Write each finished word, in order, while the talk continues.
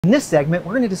In this segment,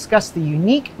 we're going to discuss the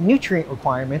unique nutrient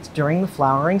requirements during the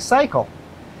flowering cycle.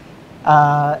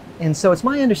 And so it's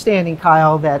my understanding,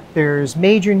 Kyle, that there's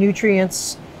major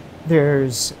nutrients,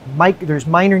 there's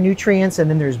minor nutrients, and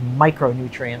then there's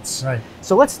micronutrients. Right.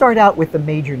 So let's start out with the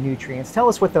major nutrients. Tell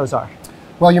us what those are.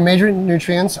 Well, your major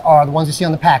nutrients are the ones you see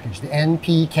on the package, the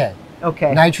NPK.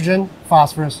 Okay. Nitrogen,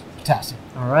 phosphorus, potassium.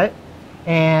 All right.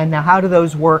 And now how do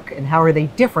those work, and how are they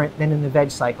different than in the veg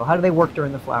cycle? How do they work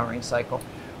during the flowering cycle?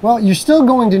 Well, you're still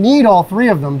going to need all three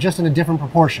of them, just in a different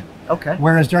proportion. Okay.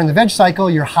 Whereas during the veg cycle,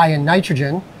 you're high in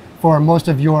nitrogen for most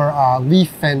of your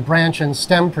leaf and branch and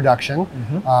stem production.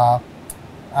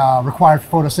 Required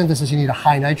for photosynthesis, you need a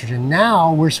high nitrogen.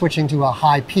 Now we're switching to a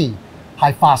high P,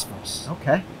 high phosphorus.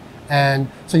 Okay. And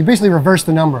so you basically reverse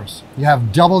the numbers. You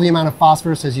have double the amount of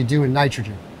phosphorus as you do in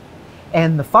nitrogen.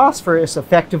 And the phosphorus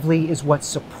effectively is what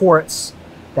supports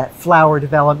that flower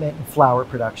development and flower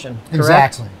production, correct?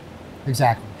 Exactly.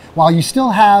 Exactly. While you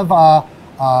still have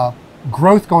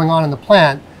growth going on in the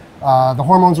plant, the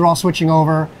hormones are all switching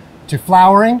over to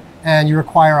flowering, and you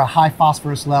require a high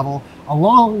phosphorus level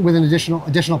along with an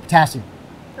additional potassium.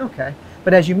 Okay.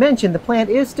 But as you mentioned, the plant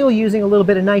is still using a little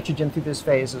bit of nitrogen through this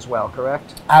phase as well,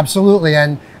 correct? Absolutely.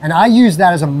 And I use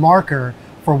that as a marker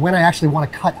for when I actually want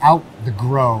to cut out the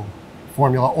grow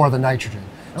formula or the nitrogen.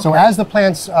 Okay. So as the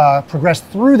plants progress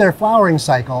through their flowering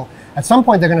cycle, at some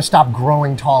point they're going to stop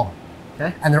growing taller.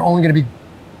 Okay. And they're only going to be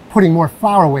putting more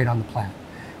flower weight on the plant.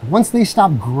 Once they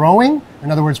stop growing,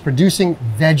 in other words, producing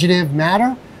vegetative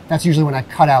matter, that's usually when I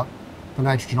cut out the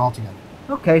nitrogen altogether.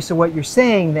 Okay, so what you're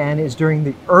saying then is during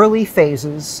the early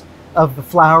phases of the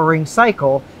flowering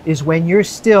cycle is when you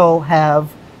still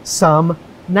have some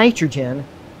nitrogen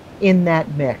in that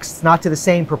mix. Not to the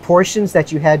same proportions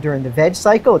that you had during the veg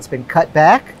cycle. It's been cut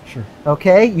back. Sure.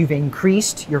 Okay, you've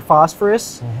increased your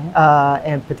phosphorus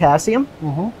and potassium.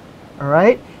 All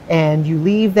right, and you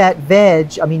leave that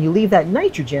you leave that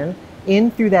nitrogen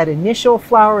in through that initial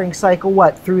flowering cycle.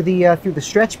 What, through the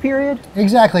stretch period?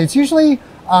 Exactly. It's usually,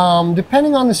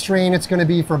 depending on the strain, it's going to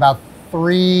be for about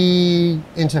 3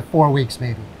 into 4 weeks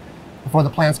maybe before the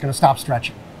plant's going to stop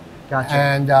stretching.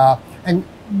 Gotcha. And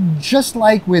just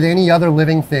like with any other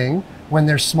living thing, when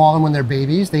they're small and when they're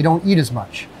babies, they don't eat as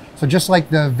much. So just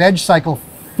like the veg cycle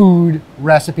food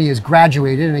recipe is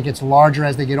graduated and it gets larger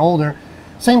as they get older,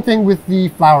 same thing with the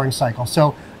flowering cycle.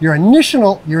 So your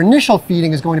initial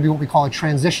feeding is going to be what we call a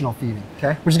transitional feeding,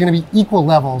 okay, which is going to be equal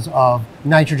levels of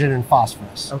nitrogen and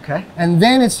phosphorus. Okay. And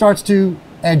then it starts to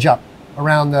edge up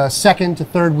around the 2nd to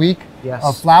 3rd week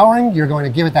of flowering. You're going to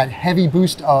give it that heavy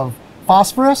boost of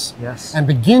phosphorus and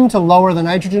begin to lower the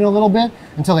nitrogen a little bit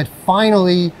until it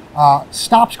finally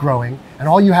stops growing, and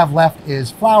all you have left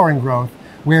is flowering growth,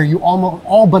 where you almost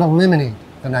all but eliminate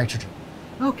the nitrogen.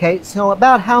 Okay, so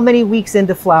about how many weeks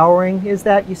into flowering is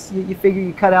that you figure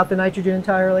you cut out the nitrogen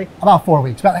entirely? About 4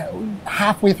 weeks, about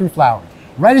halfway through flowering.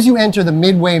 Right as you enter the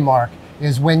midway mark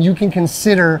is when you can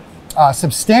consider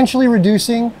substantially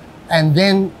reducing and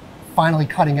then finally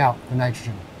cutting out the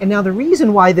nitrogen. And now the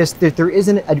reason why there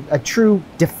isn't a true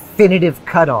definitive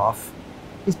cutoff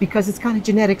is because it's kind of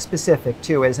genetic specific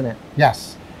too, isn't it?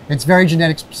 Yes, it's very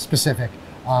genetic specific.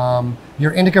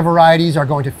 Your indica varieties are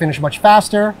going to finish much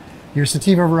faster. Your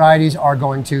sativa varieties are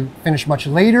going to finish much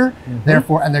later,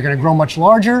 therefore, and they're going to grow much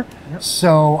larger.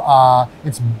 So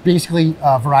it's basically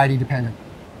variety dependent.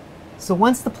 So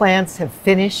once the plants have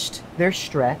finished their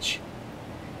stretch,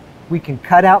 we can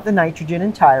cut out the nitrogen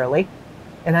entirely.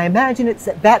 And I imagine it's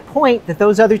at that point that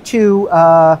those other two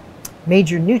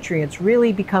major nutrients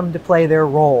really become to play their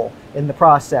role in the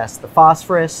process, the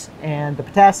phosphorus and the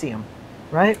potassium.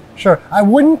 Right? Sure. I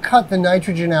wouldn't cut the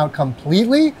nitrogen out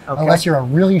completely unless you're a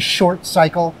really short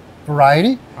cycle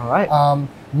variety. All right.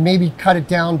 Maybe cut it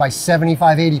down by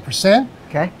 75–80%.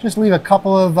 Okay. Just leave a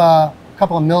couple of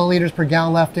milliliters per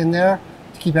gallon left in there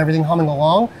to keep everything humming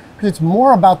along. Because it's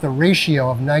more about the ratio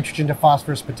of nitrogen to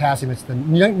phosphorus, potassium. It's the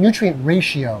nutrient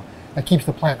ratio that keeps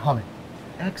the plant humming.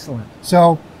 Excellent.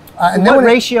 So, what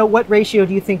ratio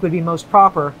do you think would be most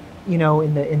proper? You know,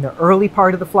 in the early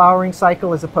part of the flowering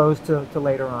cycle as opposed to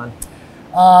later on?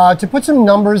 To put some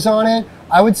numbers on it,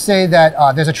 I would say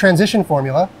that there's a transition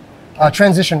formula,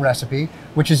 transition recipe,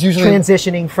 which is usually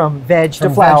transitioning from veg to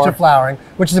flowering,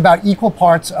 which is about equal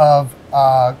parts of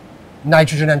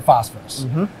nitrogen and phosphorus.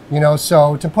 You know,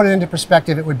 so to put it into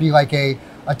perspective, it would be like a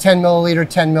 10 milliliter,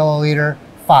 10 milliliter,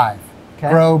 5.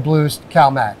 Grow, Boost, Cal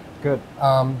Mag. Good.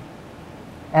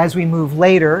 As we move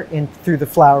later through the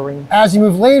flowering. As you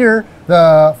move later,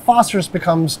 the phosphorus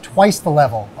becomes twice the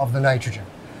level of the nitrogen.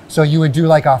 So you would do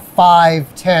like a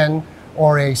 5-10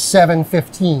 or a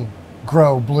 7-15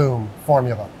 grow bloom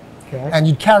formula. Okay. And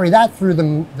you'd carry that through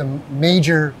the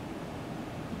major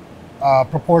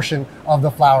proportion of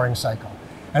the flowering cycle.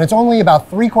 And it's only about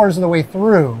 3/4 of the way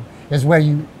through is where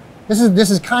this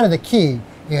is kind of the key,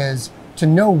 is to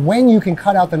know when you can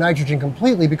cut out the nitrogen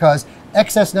completely, because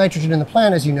excess nitrogen in the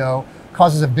plant, as you know,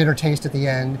 causes a bitter taste at the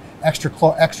end. Extra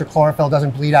chlorophyll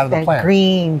doesn't bleed out of the That plant.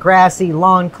 green, grassy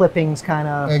lawn clippings kind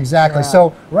of. Exactly. Yeah.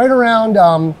 So right around,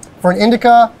 for an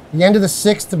indica, the end of the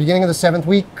 6th to beginning of the 7th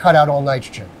week, cut out all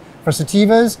nitrogen. For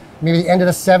sativas, maybe the end of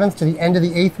the 7th to the end of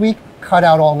the 8th week, cut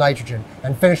out all nitrogen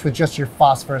and finish with just your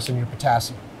phosphorus and your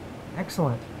potassium.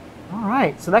 Excellent. All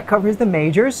right, so that covers the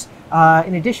majors.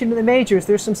 In addition to the majors,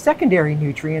 there's some secondary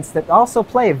nutrients that also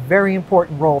play a very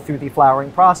important role through the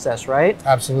flowering process, right?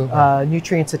 Absolutely.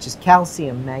 Nutrients such as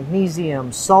calcium,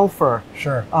 magnesium, sulfur.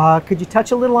 Sure. Could you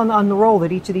touch a little on the role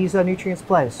that each of these nutrients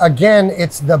plays? Again,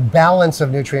 it's the balance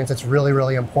of nutrients that's really,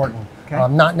 really important. Okay.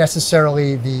 Not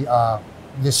necessarily the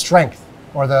strength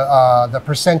or the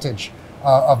percentage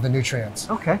of the nutrients.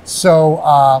 Okay.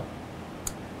 So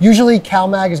usually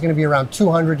CalMag is going to be around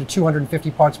 200 to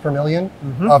 250 parts per million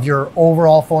of your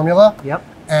overall formula. Yep.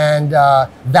 And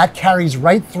that carries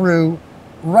right through,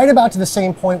 right about to the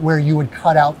same point where you would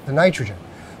cut out the nitrogen.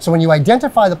 So when you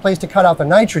identify the place to cut out the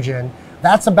nitrogen,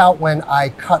 that's about when I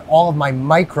cut all of my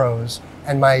micros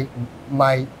and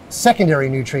my secondary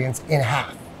nutrients in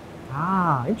half.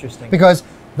 Ah, interesting. Because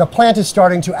the plant is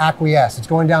starting to acquiesce. It's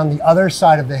going down the other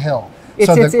side of the hill.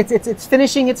 It's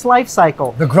finishing its life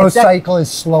cycle. The growth cycle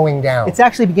is slowing down. It's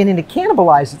actually beginning to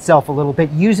cannibalize itself a little bit,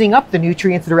 using up the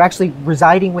nutrients that are actually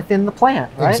residing within the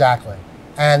plant, right? Exactly.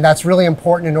 And that's really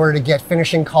important in order to get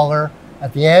finishing color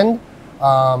at the end,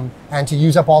 and to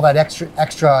use up all that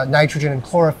extra nitrogen and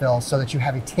chlorophyll so that you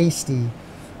have a tasty,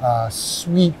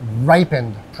 sweet,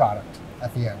 ripened product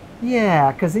at the end.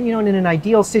 Yeah, because in an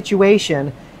ideal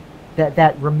situation,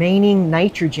 that remaining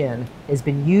nitrogen has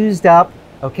been used up.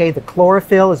 Okay, the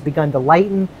chlorophyll has begun to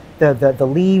lighten, the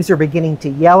leaves are beginning to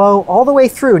yellow all the way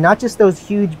through, not just those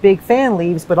huge big fan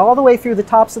leaves, but all the way through the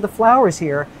tops of the flowers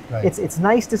here. Right. It's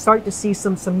nice to start to see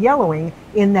some yellowing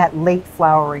in that late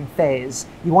flowering phase.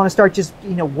 You want to start just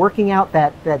working out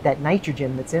that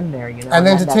nitrogen that's in there, and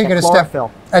then to take it a step,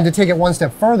 and to take it one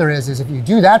step further is if you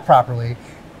do that properly,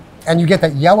 and you get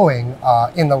that yellowing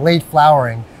in the late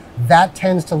flowering, that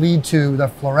tends to lead to the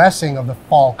fluorescing of the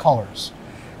fall colors.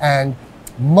 And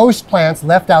most plants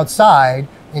left outside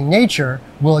in nature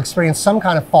will experience some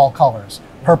kind of fall colors,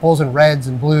 purples and reds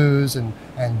and blues and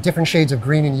different shades of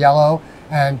green and yellow.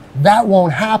 And that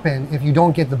won't happen if you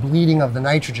don't get the bleeding of the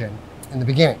nitrogen in the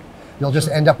beginning. You'll just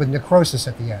end up with necrosis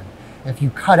at the end. If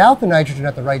you cut out the nitrogen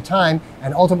at the right time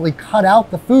and ultimately cut out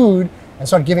the food and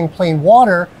start giving plain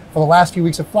water for the last few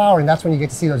weeks of flowering, that's when you get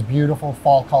to see those beautiful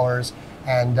fall colors.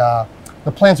 And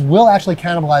the plants will actually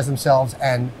cannibalize themselves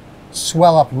and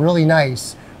swell up really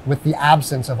nice with the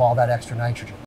absence of all that extra nitrogen.